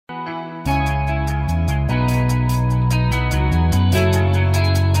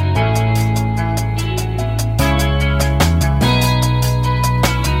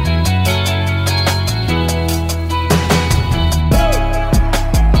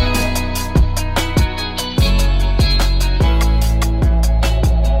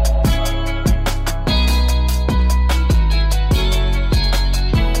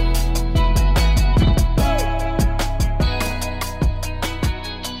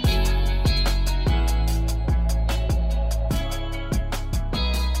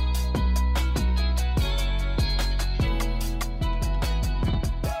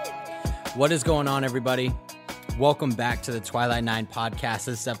What is going on, everybody? Welcome back to the Twilight 9 podcast.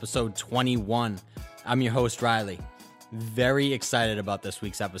 This is episode 21. I'm your host, Riley. Very excited about this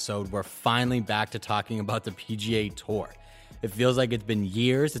week's episode. We're finally back to talking about the PGA Tour. It feels like it's been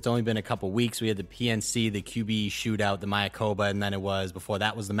years. It's only been a couple weeks. We had the PNC, the QBE shootout, the Mayakoba, and then before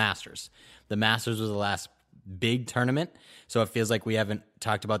that was the Masters. The Masters was the last big tournament, so it feels like we haven't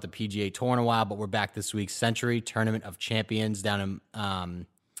talked about the PGA Tour in a while, but we're back this week. Sentry Tournament of Champions down in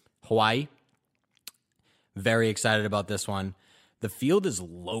Hawaii. Very excited about this one. The field is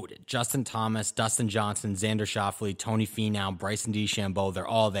loaded. Justin Thomas, Dustin Johnson, Xander Schauffele, Tony Finau, Bryson DeChambeau, they're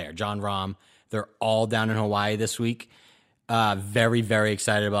all there. John Rahm, they're all down in Hawaii this week. Very, very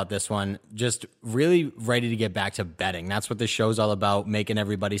excited about this one. Just really ready to get back to betting. That's what this show's all about, making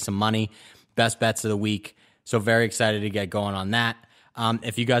everybody some money. Best bets of the week. So very excited to get going on that.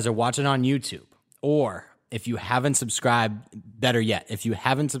 If you guys are watching on YouTube, or if you haven't subscribed, better yet, if you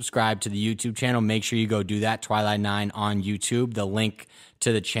haven't subscribed to the YouTube channel, make sure you go do that, Twilight 9 on YouTube. The link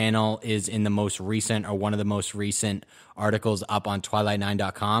to the channel is in the most recent, or one of the most recent articles up on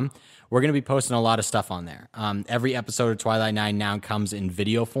twilight9.com. We're going to be posting a lot of stuff on there. Every episode of Twilight 9 now comes in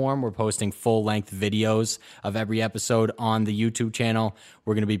video form. We're posting full-length videos of every episode on the YouTube channel.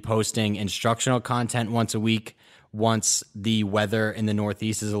 We're going to be posting instructional content once a week, once the weather in the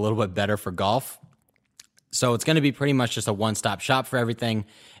Northeast is a little bit better for golf. So it's going to be pretty much just a one-stop shop for everything.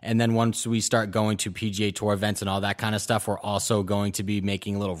 And then once we start going to PGA Tour events and all that kind of stuff, we're also going to be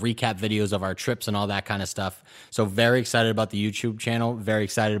making little recap videos of our trips and all that kind of stuff. So very excited about the YouTube channel. Very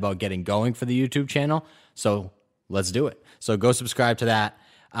excited about getting going for the YouTube channel. So let's do it. So go subscribe to that.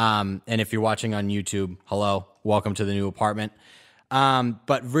 And if you're watching on YouTube, hello, welcome to the new apartment.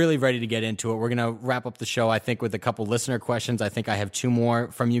 But really ready to get into it. We're going to wrap up the show, I think, with a couple listener questions. I think I have 2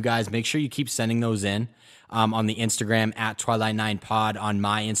 more from you guys. Make sure you keep sending those in. On the Instagram at Twilight9Pod, on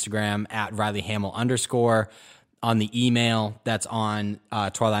my Instagram at RileyHamill_, on the email that's on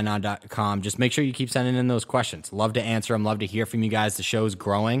twilight9.com. Just make sure you keep sending in those questions. Love to answer them. Love to hear from you guys. The show's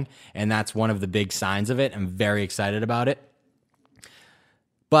growing, and that's one of the big signs of it. I'm very excited about it.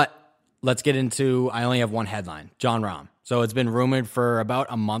 But let's get into, I only have one headline, John Rahm. So it's been rumored for about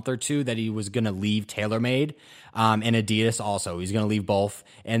a month or two that he was going to leave TaylorMade and Adidas also. He's going to leave both,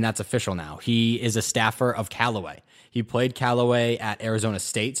 and that's official now. He is a staffer of Callaway. He played Callaway at Arizona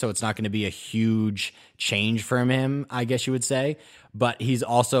State, so it's not going to be a huge change for him, I guess you would say. But he's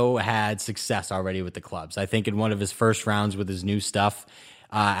also had success already with the clubs. I think in one of his first rounds with his new stuff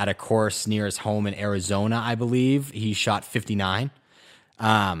at a course near his home in Arizona, I believe, he shot 59.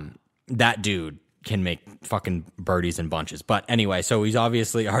 That dude can make fucking birdies in bunches. But anyway, so he's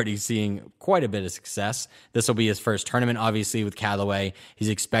obviously already seeing quite a bit of success. This will be his first tournament, obviously, with Callaway. He's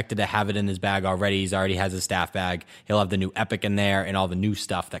expected to have it in his bag already. He's already has his staff bag. He'll have the new Epic in there and all the new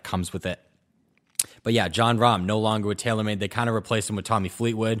stuff that comes with it. But yeah, John Rahm, no longer with TaylorMade. They kind of replaced him with Tommy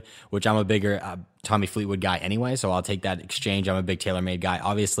Fleetwood, which I'm a bigger Tommy Fleetwood guy anyway, so I'll take that exchange. I'm a big TaylorMade guy,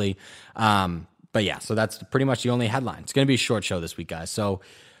 obviously. But yeah, so that's pretty much the only headline. It's going to be a short show this week, guys.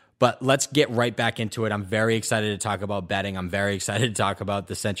 But let's get right back into it. I'm very excited to talk about betting. I'm very excited to talk about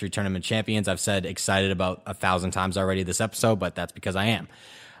the Sentry Tournament Champions. I've said excited about 1,000 times already this episode, but that's because I am.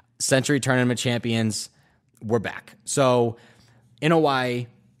 Sentry Tournament Champions, we're back. So in Hawaii,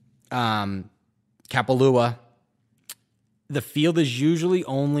 Kapalua, the field is usually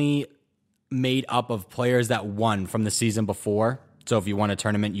only made up of players that won from the season before. So if you won a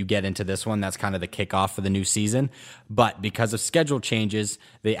tournament, you get into this one. That's kind of the kickoff for the new season. But because of schedule changes,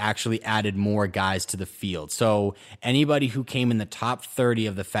 they actually added more guys to the field. So anybody who came in the top 30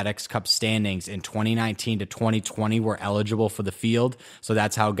 of the FedEx Cup standings in 2019 to 2020 were eligible for the field. So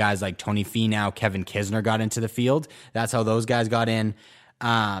that's how guys like Tony Finau, Kevin Kisner got into the field. That's how those guys got in.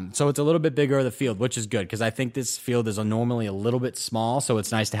 So it's a little bit bigger of the field, which is good because I think this field is normally a little bit small. So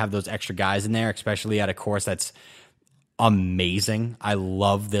it's nice to have those extra guys in there, especially at a course that's amazing. I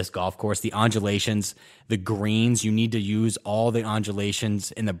love this golf course. The undulations, the greens, you need to use all the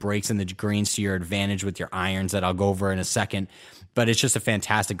undulations in the breaks and the greens to your advantage with your irons that I'll go over in a second. But it's just a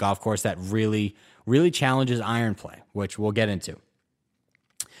fantastic golf course that really, really challenges iron play, which we'll get into.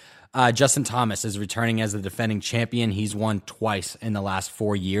 Justin Thomas is returning as the defending champion. He's won twice in the last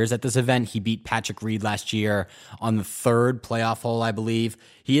 4 years at this event. He beat Patrick Reed last year on the 3rd playoff hole, I believe.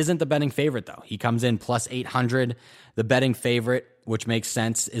 He isn't the betting favorite, though. He comes in plus 800. The betting favorite, which makes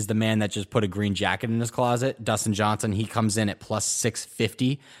sense, is the man that just put a green jacket in his closet, Dustin Johnson. He comes in at plus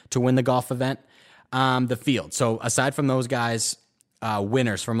 650 to win the golf event. The field. So aside from those guys,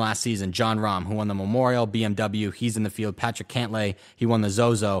 winners from last season, John Rahm, who won the Memorial, BMW, he's in the field. Patrick Cantlay, he won the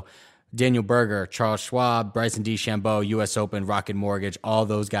Zozo. Daniel Berger, Charles Schwab, Bryson DeChambeau, U.S. Open, Rocket Mortgage, all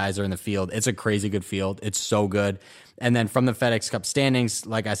those guys are in the field. It's a crazy good field. It's so good. And then from the FedEx Cup standings,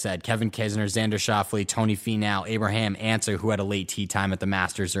 like I said, Kevin Kisner, Xander Schauffele, Tony Finau, Abraham Ancer, who had a late tee time at the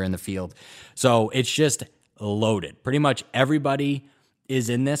Masters, are in the field. So it's just loaded. Pretty much everybody is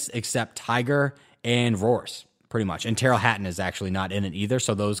in this except Tiger and Roars, pretty much. And Tyrrell Hatton is actually not in it either.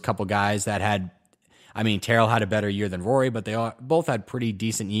 So those couple guys that had, Tyrrell had a better year than Rory, but they both had pretty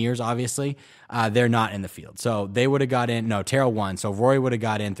decent years, obviously. They're not in the field. So they would have got in. No, Tyrrell won. So Rory would have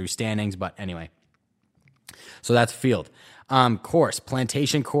got in through standings. But anyway, so that's field. Course,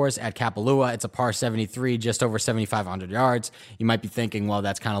 Plantation Course at Kapalua. It's a par 73, just over 7,500 yards. You might be thinking, well,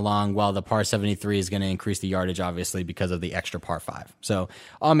 that's kind of long. Well, the par 73 is going to increase the yardage, obviously, because of the extra par 5. So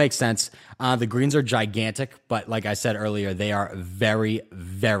all makes sense. The greens are gigantic, but like I said earlier, they are very,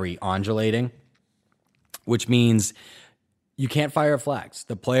 very undulating, which means you can't fire at flags.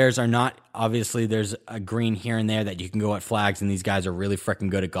 The players are not, obviously, there's a green here and there that you can go at flags, and these guys are really freaking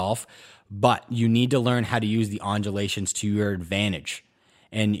good at golf. But you need to learn how to use the undulations to your advantage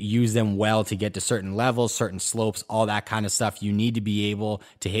and use them well to get to certain levels, certain slopes, all that kind of stuff. You need to be able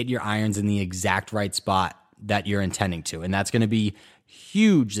to hit your irons in the exact right spot that you're intending to. And that's going to be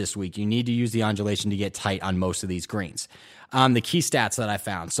huge this week. You need to use the undulation to get tight on most of these greens. The key stats that I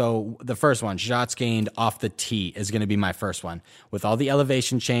found. So the first one, shots gained off the tee, is going to be my first one. With all the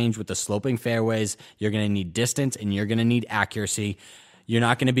elevation change, with the sloping fairways, you're going to need distance and you're going to need accuracy. You're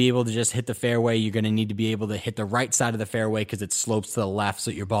not going to be able to just hit the fairway. You're going to need to be able to hit the right side of the fairway because it slopes to the left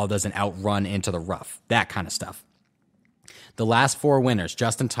so your ball doesn't outrun into the rough. That kind of stuff. The last 4 winners,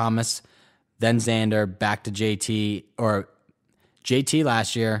 Justin Thomas, then Xander, back to JT, or JT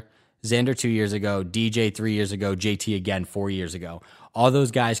last year, Xander 2 years ago, DJ 3 years ago, JT again 4 years ago. All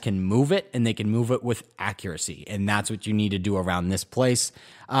those guys can move it, and they can move it with accuracy, and that's what you need to do around this place.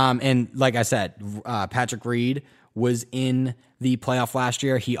 And like I said, Patrick Reed was in the playoff last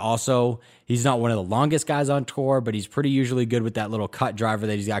year. He's not one of the longest guys on tour, but he's pretty usually good with that little cut driver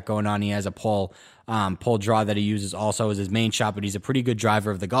that he's got going on. He has a pull draw that he uses also as his main shot, but he's a pretty good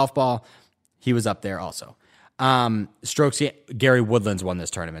driver of the golf ball. He was up there also. Strokes, Gary Woodland's won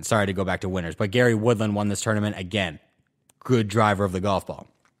this tournament. Sorry to go back to winners, but Gary Woodland won this tournament again. Good driver of the golf ball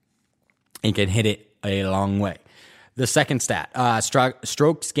and can hit it a long way. The second stat,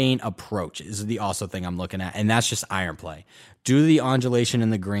 strokes gain approach is the also thing I'm looking at, and that's just iron play. Due to the undulation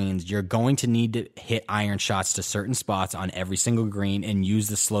in the greens, you're going to need to hit iron shots to certain spots on every single green and use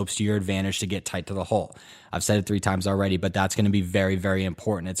the slopes to your advantage to get tight to the hole. I've said it 3 times already, but that's going to be very, very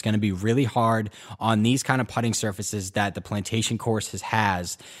important. It's going to be really hard on these kind of putting surfaces that the Plantation Course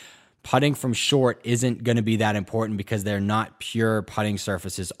has. Putting from short isn't going to be that important because they're not pure putting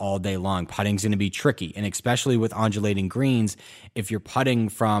surfaces all day long. Putting's going to be tricky, and especially with undulating greens, if you're putting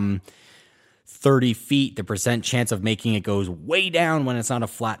from 30 feet, the percent chance of making it goes way down when it's not a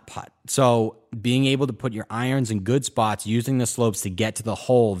flat putt. So being able to put your irons in good spots, using the slopes to get to the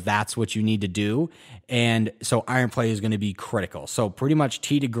hole, that's what you need to do. And so iron play is going to be critical. So pretty much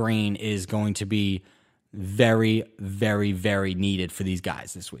tee to green is going to be very, very, very needed for these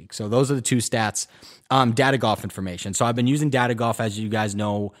guys this week. So those are the 2 stats. Data golf information. So I've been using data golf, as you guys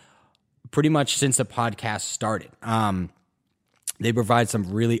know, pretty much since the podcast started. They provide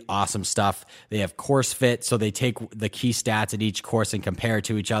some really awesome stuff. They have course fit, so they take the key stats at each course and compare it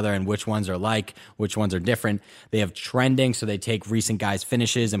to each other and which ones are like, which ones are different. They have trending, so they take recent guys'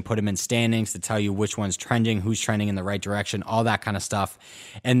 finishes and put them in standings to tell you which one's trending, who's trending in the right direction, all that kind of stuff.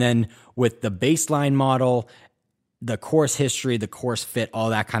 And then with the baseline model, the course history, the course fit,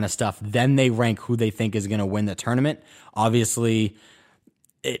 all that kind of stuff, then they rank who they think is going to win the tournament. Obviously,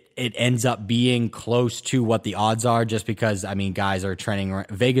 it ends up being close to what the odds are just because, guys are trending.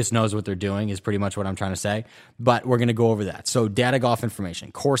 Vegas knows what they're doing is pretty much what I'm trying to say, but we're going to go over that. So data golf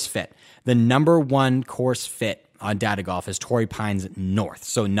information, course fit. The number 1 course fit on data golf is Torrey Pines North.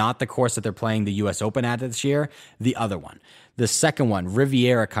 So not the course that they're playing the U.S. Open at this year, the other one. The second one,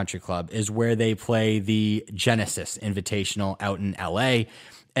 Riviera Country Club, is where they play the Genesis Invitational out in L.A.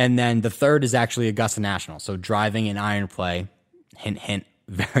 And then the third is actually Augusta National. So driving and iron play, hint, hint,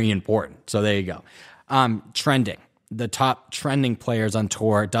 very important. So there you go. Trending. The top trending players on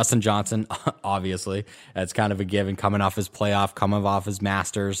tour, Dustin Johnson, obviously. That's kind of a given. Coming off his playoff, coming off his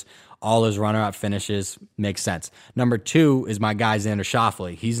Masters, all his runner-up finishes. Makes sense. Number 2 is my guy, Xander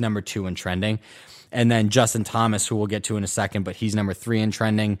Schauffele. He's number 2 in trending. And then Justin Thomas, who we'll get to in a second, but he's number 3 in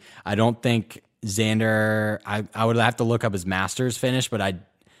trending. I don't think Xander, I would have to look up his Masters finish, but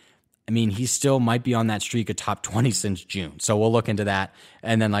I mean, he still might be on that streak of top 20 since June. So we'll look into that.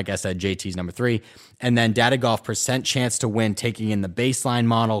 And then, like I said, JT's number 3. And then Data Golf percent chance to win, taking in the baseline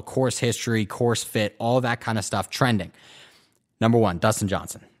model, course history, course fit, all that kind of stuff, trending. Number 1, Dustin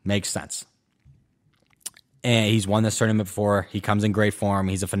Johnson. Makes sense. And he's won this tournament before. He comes in great form.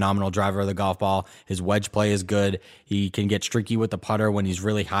 He's a phenomenal driver of the golf ball. His wedge play is good. He can get streaky with the putter when he's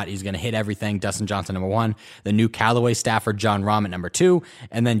really hot. He's going to hit everything. Dustin Johnson, number 1. The new Callaway Stafford, Jon Rahm, at number 2.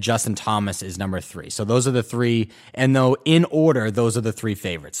 And then Justin Thomas is number 3. So those are the 3. And though in order, those are the 3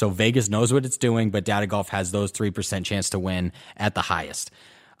 favorites. So Vegas knows what it's doing, but Data Golf has those 3% chance to win at the highest.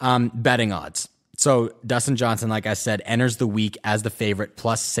 Betting odds. So Dustin Johnson, like I said, enters the week as the favorite,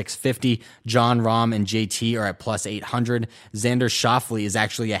 plus 650. Jon Rahm and JT are at plus 800. Xander Schauffele is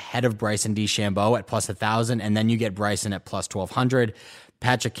actually ahead of Bryson DeChambeau at plus 1,000, and then you get Bryson at plus 1,200.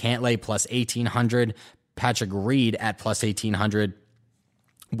 Patrick Cantlay plus 1,800. Patrick Reed at plus 1,800.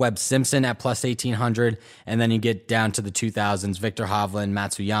 Webb Simpson at plus 1,800. And then you get down to the 2,000s, Victor Hovland,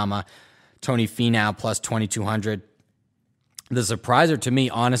 Matsuyama, Tony Finau plus 2,200. The surpriser to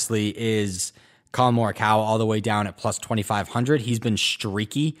me, honestly, is Colin Morikawa all the way down at plus 2,500. He's been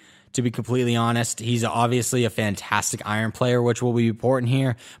streaky, to be completely honest. He's obviously a fantastic iron player, which will be important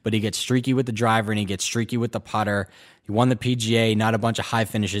here, but he gets streaky with the driver and he gets streaky with the putter. He won the PGA, not a bunch of high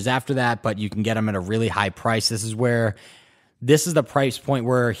finishes after that, but you can get him at a really high price. This is the price point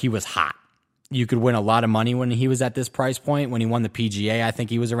where he was hot. You could win a lot of money when he was at this price point. When he won the PGA, I think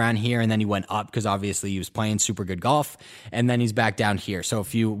he was around here, and then he went up because obviously he was playing super good golf, and then he's back down here. So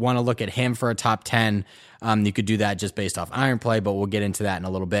if you want to look at him for a top 10, you could do that just based off iron play, but we'll get into that in a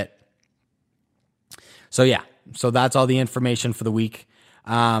little bit. So yeah, so that's all the information for the week.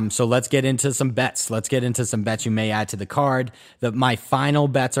 So let's get into some bets. Let's get into some bets you may add to the card. My final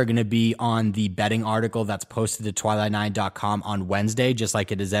bets are going to be on the betting article that's posted to twilight9.com on Wednesday, just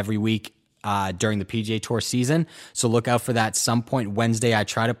like it is every week during the PGA Tour season. So look out for that some point Wednesday. I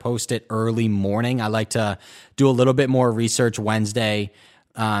try to post it early morning. I like to do a little bit more research Wednesday,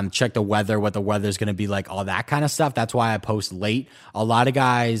 check the weather, what the weather's going to be like, all that kind of stuff. That's why I post late. A lot of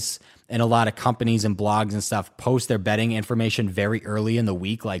guys and a lot of companies and blogs and stuff post their betting information very early in the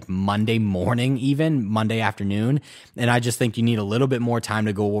week, like Monday morning, even Monday afternoon. And I just think you need a little bit more time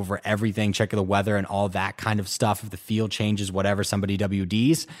to go over everything, check the weather and all that kind of stuff. If the field changes, whatever, somebody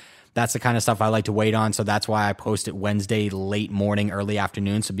WDs, that's the kind of stuff I like to wait on. So that's why I post it Wednesday, late morning, early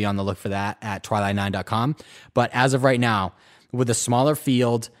afternoon. So be on the look for that at twilight9.com. But as of right now, with a smaller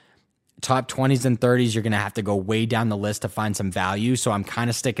field, top 20s and 30s, you're going to have to go way down the list to find some value. So I'm kind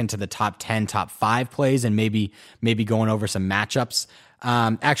of sticking to the top 10, top 5 plays and maybe going over some matchups.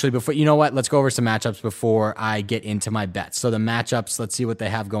 Actually, before, you know what? Let's go over some matchups before I get into my bets. So the matchups, let's see what they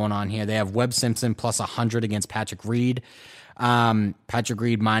have going on here. They have Webb Simpson plus 100 against Patrick Reed. Patrick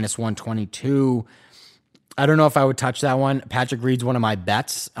Reed minus 122. I don't know if I would touch that one. Patrick Reed's one of my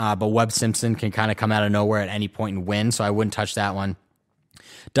bets, but Webb Simpson can kind of come out of nowhere at any point and win, so I wouldn't touch that one.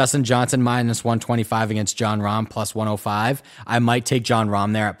 Dustin Johnson minus 125 against Jon Rahm plus 105. I might take Jon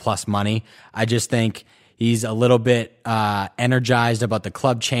Rahm there at plus money. I just think he's a little bit energized about the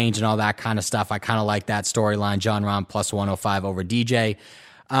club change and all that kind of stuff. I kind of like that storyline. Jon Rahm plus 105 over DJ.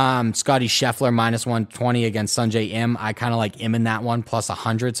 Scotty Scheffler minus 120 against Sungjae Im. I kind of like Im in that one, plus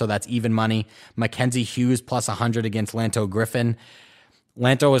 100, so that's even money. Mackenzie Hughes plus 100 against Lanto Griffin.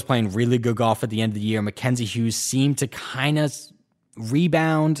 Lanto was playing really good golf at the end of the year. Mackenzie Hughes seemed to kind of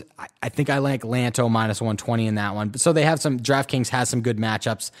rebound. I think I like Lanto minus 120 in that one. So they have DraftKings has some good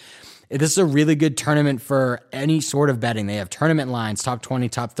matchups. This is a really good tournament for any sort of betting. They have tournament lines, top 20,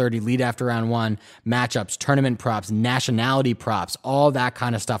 top 30, lead after round one, matchups, tournament props, nationality props, all that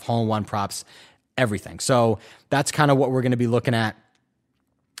kind of stuff, hole-in-one props, everything. So that's kind of what we're going to be looking at.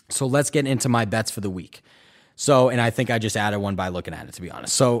 So let's get into my bets for the week. And I think I just added one by looking at it, to be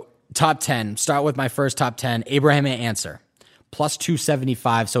honest. So top 10, start with my first top 10, Abraham Answer, plus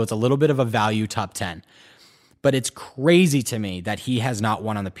 275. So it's a little bit of a value top 10. But it's crazy to me that he has not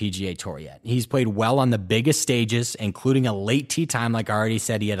won on the PGA Tour yet. He's played well on the biggest stages, including a late tee time. Like I already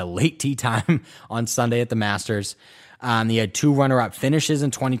said, he had a late tee time on Sunday at the Masters. He had 2 runner-up finishes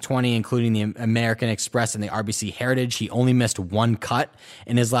in 2020, including the American Express and the RBC Heritage. He only missed 1 cut.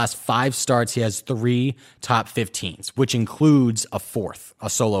 In his last 5 starts, he has 3 top 15s, which includes a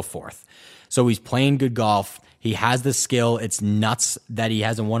solo fourth. So he's playing good golf. He has the skill. It's nuts that he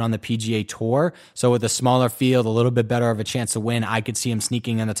hasn't won on the PGA Tour. So with a smaller field, a little bit better of a chance to win, I could see him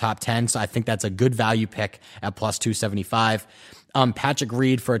sneaking in the top 10. So I think that's a good value pick at plus 275. Patrick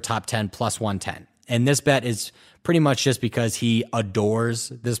Reed for a top 10 plus 110. And this bet is pretty much just because he adores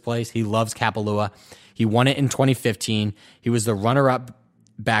this place. He loves Kapalua. He won it in 2015. He was the runner-up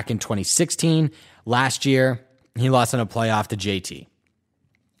back in 2016. Last year, he lost in a playoff to JT.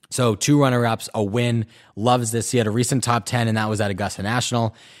 So 2 runner-ups, a win, loves this. He had a recent top 10, and that was at Augusta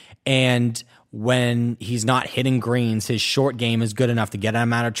National. And when he's not hitting greens, his short game is good enough to get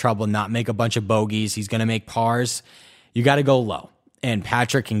him out of trouble, not make a bunch of bogeys. He's going to make pars. You got to go low. And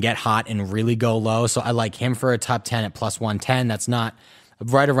Patrick can get hot and really go low. So I like him for a top 10 at plus 110. That's not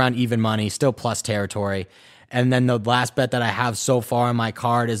right around even money, still plus territory. And then the last bet that I have so far on my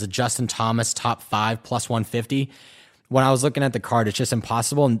card is a Justin Thomas top 5 plus 150. When I was looking at the card, it's just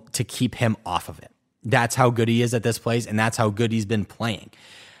impossible to keep him off of it. That's how good he is at this place, and that's how good he's been playing.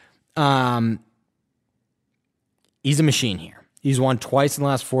 He's a machine here. He's won twice in the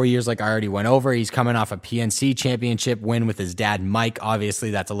last 4 years, like I already went over. He's coming off a PNC championship win with his dad, Mike.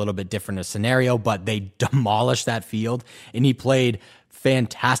 Obviously, that's a little bit different a scenario, but they demolished that field, and he played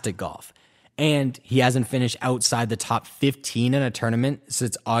fantastic golf. And he hasn't finished outside the top 15 in a tournament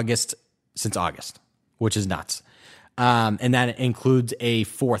since August, which is nuts. And that includes a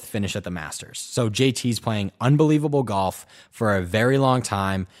 4th finish at the Masters. So JT's playing unbelievable golf for a very long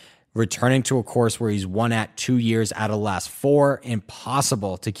time, returning to a course where he's won at 2 years out of the last 4.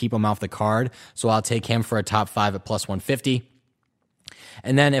 Impossible to keep him off the card. So I'll take him for a top 5 at plus 150.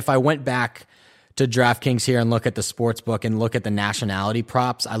 And then if I went back to DraftKings here and look at the sports book and look at the nationality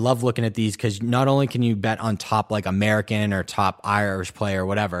props, I love looking at these because not only can you bet on top like American or top Irish player or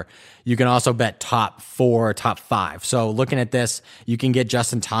whatever, you can also bet top 4 or top 5. So looking at this, you can get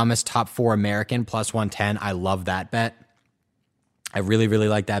Justin Thomas top 4 American plus 110. I love that bet. I really, really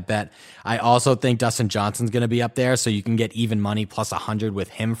like that bet. I also think Dustin Johnson's going to be up there, so you can get even money plus 100 with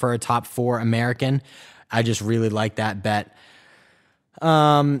him for a top 4 American. I just really like that bet.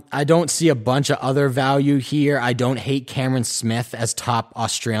 I don't see a bunch of other value here. I don't hate Cameron Smith as top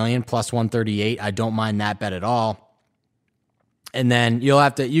Australian plus 138. I don't mind that bet at all. And then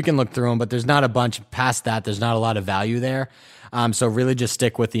you can look through them, but there's not a bunch past that. There's not a lot of value there. So really just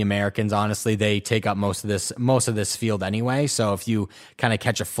stick with the Americans. Honestly, they take up most of this field anyway. So if you kind of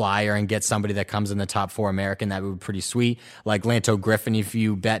catch a flyer and get somebody that comes in the top 4 American, that would be pretty sweet. Like Lanto Griffin, if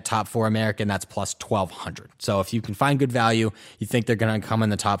you bet top 4 American, that's plus 1,200. So if you can find good value, you think they're going to come in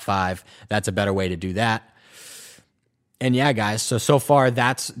the top 5, that's a better way to do that. And yeah, guys, so far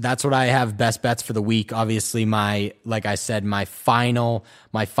that's what I have best bets for the week. Obviously, my final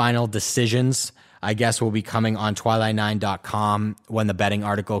decisions, I guess, will be coming on twilight9.com when the betting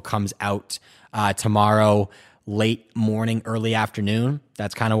article comes out tomorrow, late morning, early afternoon.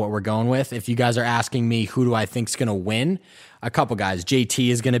 That's kind of what we're going with. If you guys are asking me who do I think is going to win, a couple guys. JT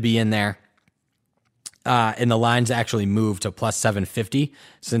is going to be in there. And the line's actually moved to plus 750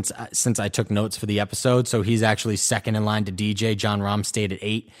 since I took notes for the episode. So he's actually second in line to DJ. John Rahm stayed at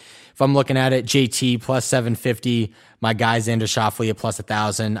 8. If I'm looking at it, JT plus 750, my guy Xander Schauffele at plus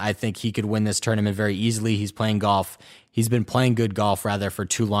 1,000. I think he could win this tournament very easily. He's playing golf. He's been playing good golf, rather, for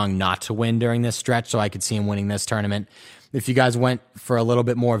too long not to win during this stretch, so I could see him winning this tournament. If you guys went for a little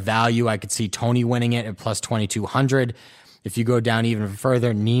bit more value, I could see Tony winning it at plus 2,200. If you go down even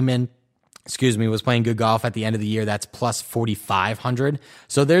further, Neiman, was playing good golf at the end of the year. That's plus 4,500.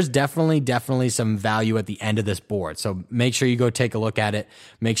 So there's definitely some value at the end of this board. So make sure you go take a look at it.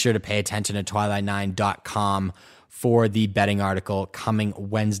 Make sure to pay attention to twilight9.com for the betting article coming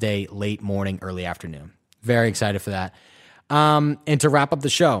Wednesday, late morning, early afternoon. Very excited for that. And to wrap up the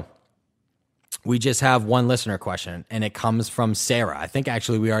show, we just have one listener question, and it comes from Sarah. I think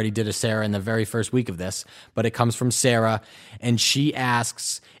actually we already did a Sarah in the very first week of this, but it comes from Sarah, and she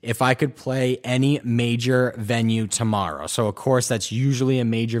asks if I could play any major venue tomorrow. So, of course, that's usually a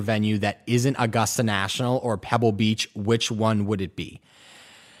major venue that isn't Augusta National or Pebble Beach. Which one would it be?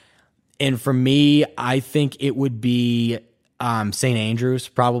 And for me, I think it would be St. Andrews,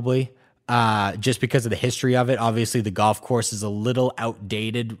 probably, just because of the history of it. Obviously, the golf course is a little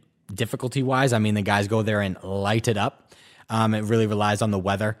outdated difficulty-wise. I mean, the guys go there and light it up. It really relies on the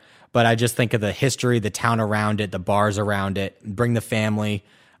weather. But I just think of the history, the town around it, the bars around it, bring the family.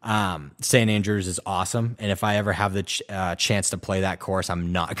 St. Andrews is awesome. And if I ever have the chance to play that course,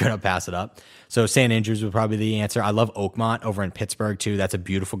 I'm not going to pass it up. So St. Andrews would probably be the answer. I love Oakmont over in Pittsburgh, too. That's a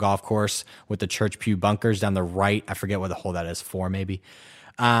beautiful golf course with the Church Pew bunkers down the right. I forget what the hole that is, 4 maybe.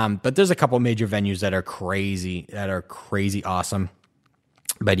 But there's a couple major venues that are crazy awesome.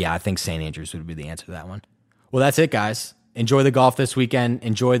 But yeah, I think St. Andrews would be the answer to that one. Well, that's it, guys. Enjoy the golf this weekend.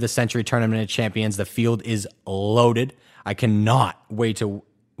 Enjoy the Sentry Tournament of Champions. The field is loaded. I cannot wait to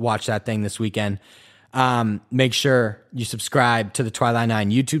watch that thing this weekend. Make sure you subscribe to the Twilight 9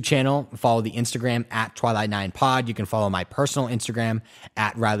 YouTube channel. Follow the Instagram at Twilight9Pod. You can follow my personal Instagram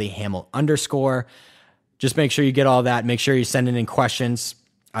at RileyHamill_. Just make sure you get all that. Make sure you're sending in questions.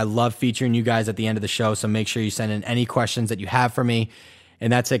 I love featuring you guys at the end of the show, so make sure you send in any questions that you have for me.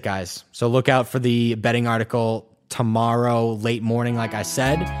 And that's it, guys. So look out for the betting article tomorrow, late morning, like I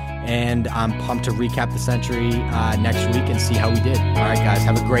said. And I'm pumped to recap the Sentry next week and see how we did. All right, guys,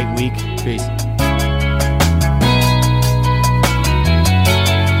 have a great week. Peace.